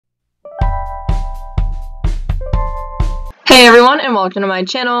Hey everyone, and welcome to my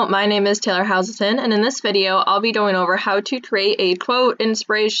channel. My name is Taylor Hazelton, and in this video I'll be going over how to create a quote,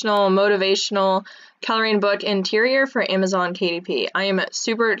 inspirational, motivational coloring book interior for Amazon KDP. I am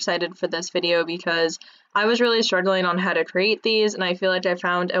super excited for this video because I was really struggling on how to create these, and I feel like I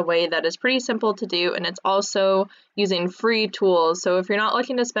found a way that is pretty simple to do, and it's also using free tools. So if you're not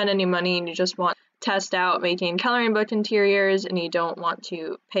looking to spend any money and you just want to test out making coloring book interiors and you don't want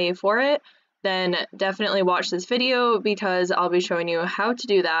to pay for it, then definitely watch this video because I'll be showing you how to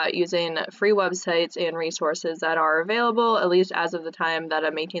do that using free websites and resources that are available, at least as of the time that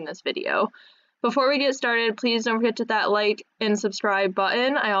I'm making this video. Before we get started, please don't forget to hit that like and subscribe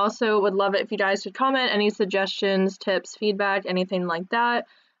button. I also would love it if you guys could comment any suggestions, tips, feedback, anything like that.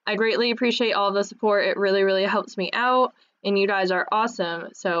 I greatly appreciate all the support. It really helps me out, and you guys are awesome.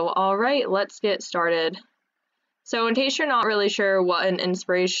 So alright, let's get started. So in case you're not really sure what an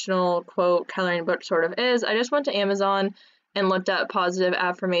inspirational quote coloring book sort of is, I just went to Amazon and looked up positive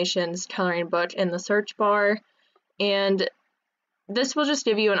affirmations coloring book in the search bar, and this will just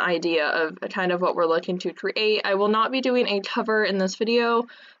give you an idea of kind of what we're looking to create. I will not be doing a cover in this video,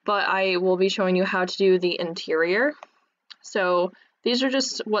 but I will be showing you how to do the interior. So these are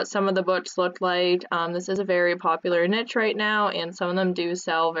just what some of the books look like. This is a very popular niche right now, and some of them do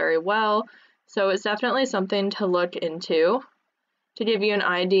sell very well. So it's definitely something to look into. To give you an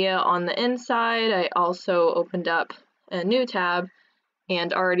idea on the inside, I also opened up a new tab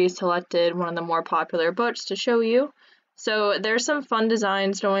and already selected one of the more popular books to show you. So there's some fun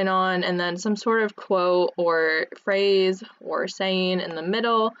designs going on, and then some sort of quote or phrase or saying in the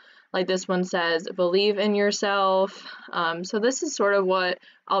middle. Like this one says, believe in yourself. So this is sort of what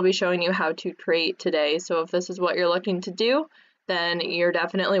I'll be showing you how to create today. So if this is what you're looking to do, then you're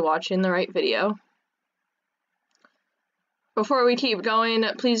definitely watching the right video. Before we keep going,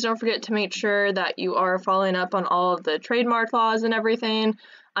 please don't forget to make sure that you are following up on all of the trademark laws and everything.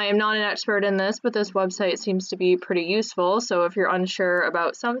 I am not an expert in this, but this website seems to be pretty useful, so if you're unsure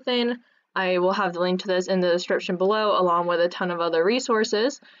about something, I will have the link to this in the description below, along with a ton of other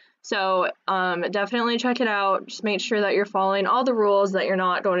resources. So definitely check it out. Just make sure that you're following all the rules, that you're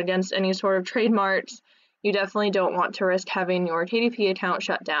not going against any sort of trademarks. You definitely don't want to risk having your KDP account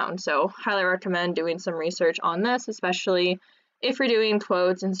shut down, so highly recommend doing some research on this, especially if you're doing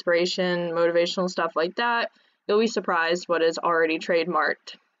quotes, inspiration, motivational stuff like that. You'll be surprised what is already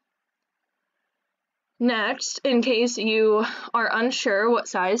trademarked. Next, in case you are unsure what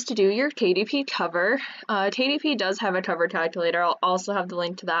size to do your KDP cover, KDP does have a cover calculator. I'll also have the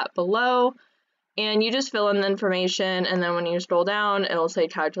link to that below. And you just fill in the information, and then when you scroll down, it'll say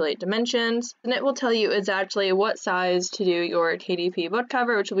calculate dimensions, and it will tell you exactly what size to do your KDP book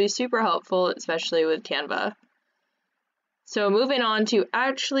cover, which will be super helpful, especially with Canva. So moving on to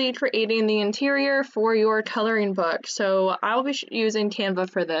actually creating the interior for your coloring book. So I'll be using Canva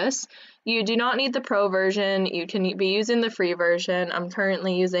for this. You do not need the pro version. You can be using the free version. I'm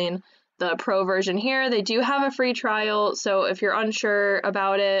currently using the pro version here. They do have a free trial, so if you're unsure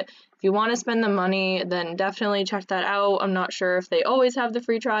about it, if you want to spend the money, then definitely check that out. I'm not sure if they always have the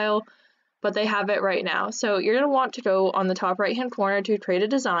free trial, but they have it right now. So you're going to want to go on the top right hand corner to create a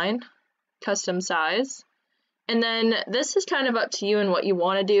design, custom size, and then this is kind of up to you and what you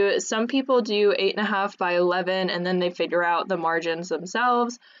want to do. Some people do 8.5 by 11 and then they figure out the margins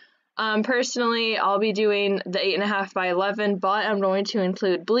themselves. Personally, I'll be doing the 8.5 by 11, but I'm going to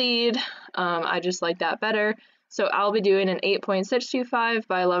include bleed. I just like that better. So I'll be doing an 8.625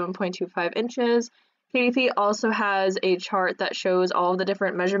 by 11.25 inches. KDP also has a chart that shows all of the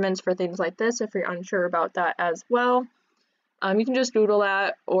different measurements for things like this if you're unsure about that as well. You can just Google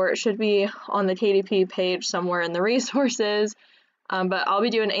that, or it should be on the KDP page somewhere in the resources. But I'll be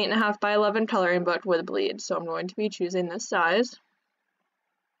doing 8.5 by 11 coloring book with bleed, so I'm going to be choosing this size.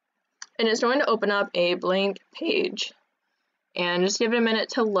 And it's going to open up a blank page, and just give it a minute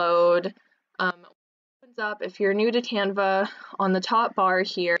to load. Opens up, if you're new to Canva, on the top bar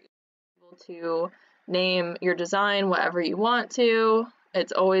here, you're able to name your design whatever you want to.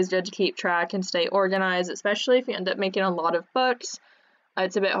 It's always good to keep track and stay organized, especially if you end up making a lot of books.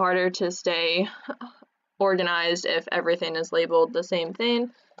 It's a bit harder to stay organized if everything is labeled the same thing.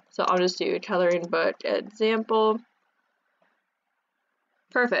 So I'll just do coloring book example.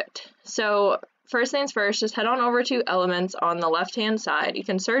 Perfect. So first things first, just head on over to Elements on the left-hand side. You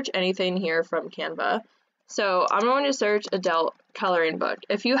can search anything here from Canva. So I'm going to search adult coloring book.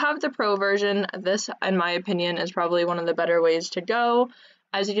 If you have the pro version, this, in my opinion, is probably one of the better ways to go.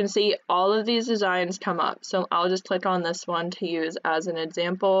 As you can see, all of these designs come up. So I'll just click on this one to use as an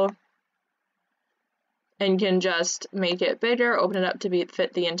example. And you can just make it bigger, open it up to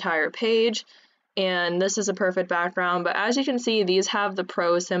fit the entire page. and this is a perfect background, but as you can see, these have the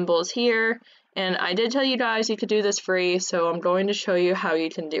pro symbols here, and I did tell you guys you could do this free, so I'm going to show you how you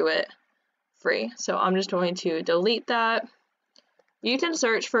can do it free. So I'm just going to delete that. You can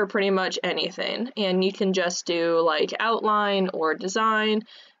search for pretty much anything, and you can just do like outline or design.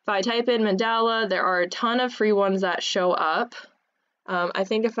 If I type in mandala, there are a ton of free ones that show up. I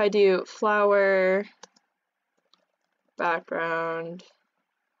think if I do flower background,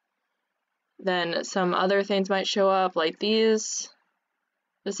 then some other things might show up like these.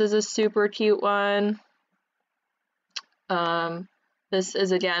 This is a super cute one. This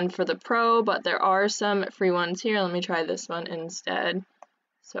is again for the pro, but there are some free ones here. Let me try this one instead.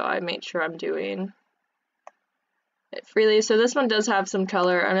 So I made sure I'm doing it freely. So this one does have some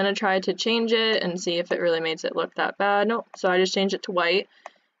color. I'm going to try to change it and see if it really makes it look that bad. Nope. So I just changed it to white.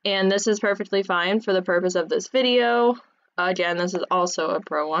 And this is perfectly fine for the purpose of this video. Again, this is also a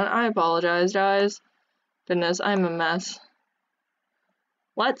pro one. I apologize, guys. Goodness, I'm a mess.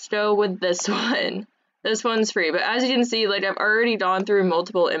 Let's go with this one. This one's free, but as you can see, like I've already gone through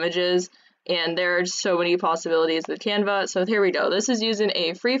multiple images and there are so many possibilities with Canva. So here we go. This is using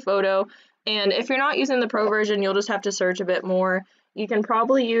a free photo, and if you're not using the pro version, you'll just have to search a bit more. You can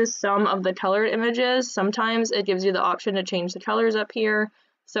probably use some of the colored images. Sometimes it gives you the option to change the colors up here.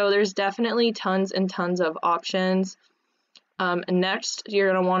 So there's definitely tons and tons of options. Next,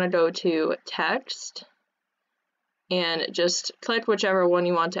 you're going to want to go to text and just click whichever one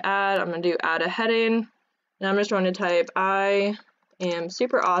you want to add. I'm going to do add a heading, and I'm just going to type I am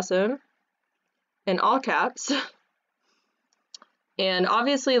super awesome in all caps. And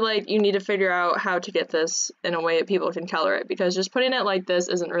obviously, like, you need to figure out how to get this in a way that people can color it, because just putting it like this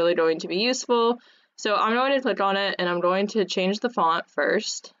isn't really going to be useful. So I'm going to click on it, and I'm going to change the font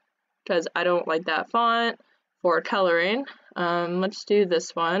first, because I don't like that font for coloring. Let's do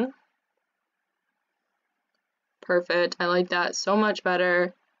this one. Perfect. I like that so much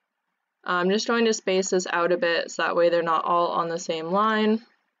better. I'm just going to space this out a bit so that way they're not all on the same line.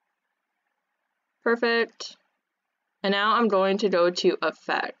 Perfect. And now I'm going to go to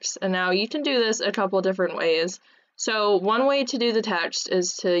effects. And now you can do this a couple different ways. So one way to do the text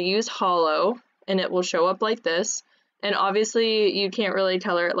is to use hollow, and it will show up like this. And obviously you can't really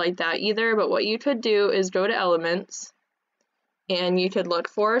color it like that either, but what you could do is go to elements, and you could look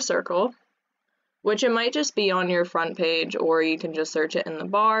for a circle, which it might just be on your front page, or you can just search it in the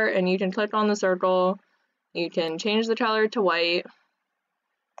bar, and you can click on the circle. You can change the color to white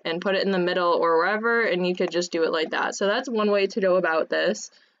and put it in the middle or wherever, and you could just do it like that. So that's one way to go about this.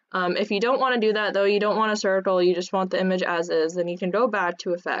 If you don't want to do that though, you don't want a circle, you just want the image as is, then you can go back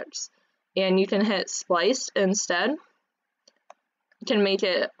to effects, and you can hit splice instead. You can make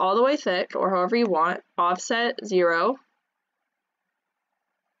it all the way thick or however you want, offset 0.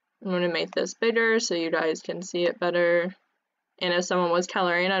 I'm going to make this bigger so you guys can see it better. And if someone was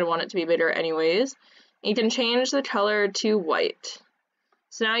coloring, I'd want it to be bigger anyways. You can change the color to white.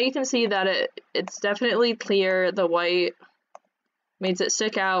 So now you can see that it's definitely clear. The white makes it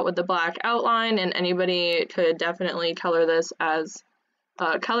stick out with the black outline, and anybody could definitely color this as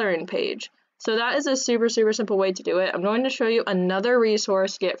a coloring page. So that is a super, super simple way to do it. I'm going to show you another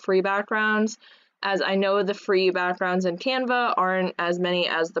resource to get free backgrounds, as I know the free backgrounds in Canva aren't as many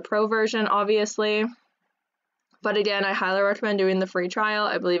as the pro version, obviously. But again, I highly recommend doing the free trial.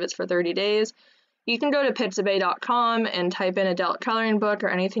 I believe it's for 30 days. You can go to pixabay.com and type in adult coloring book or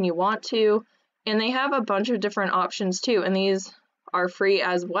anything you want to, and they have a bunch of different options too, and these are free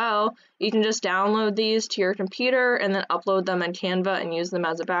as well. You can just download these to your computer and then upload them in Canva and use them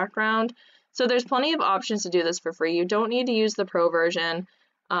as a background. So there's plenty of options to do this for free. You don't need to use the pro version.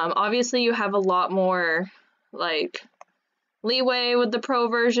 Obviously you have a lot more like leeway with the pro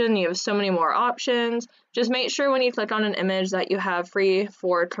version. You have so many more options. Just make sure when you click on an image that you have free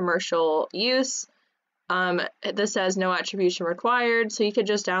for commercial use. This says no attribution required, so you could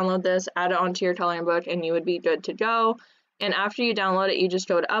just download this, add it onto your coloring book, and you would be good to go. And after you download it, you just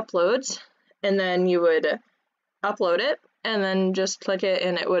go to uploads, and then you would upload it, and then just click it,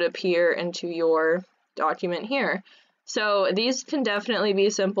 and it would appear into your document here. So these can definitely be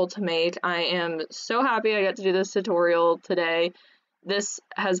simple to make. I am so happy I got to do this tutorial today. This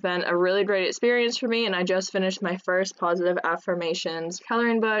has been a really great experience for me, and I just finished my first positive affirmations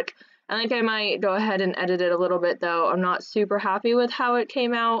coloring book. I think I might go ahead and edit it a little bit though. I'm not super happy with how it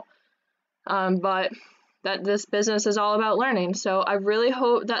came out, but that this business is all about learning. So I really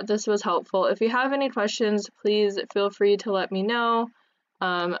hope that this was helpful. If you have any questions, please feel free to let me know.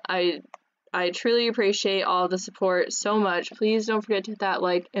 I truly appreciate all the support so much. Please don't forget to hit that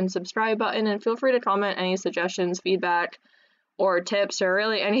like and subscribe button, and feel free to comment any suggestions, feedback, or tips or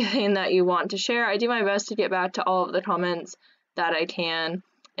really anything that you want to share. I do my best to get back to all of the comments that I can.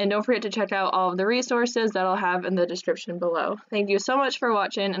 And don't forget to check out all of the resources that I'll have in the description below. Thank you so much for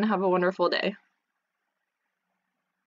watching and have a wonderful day.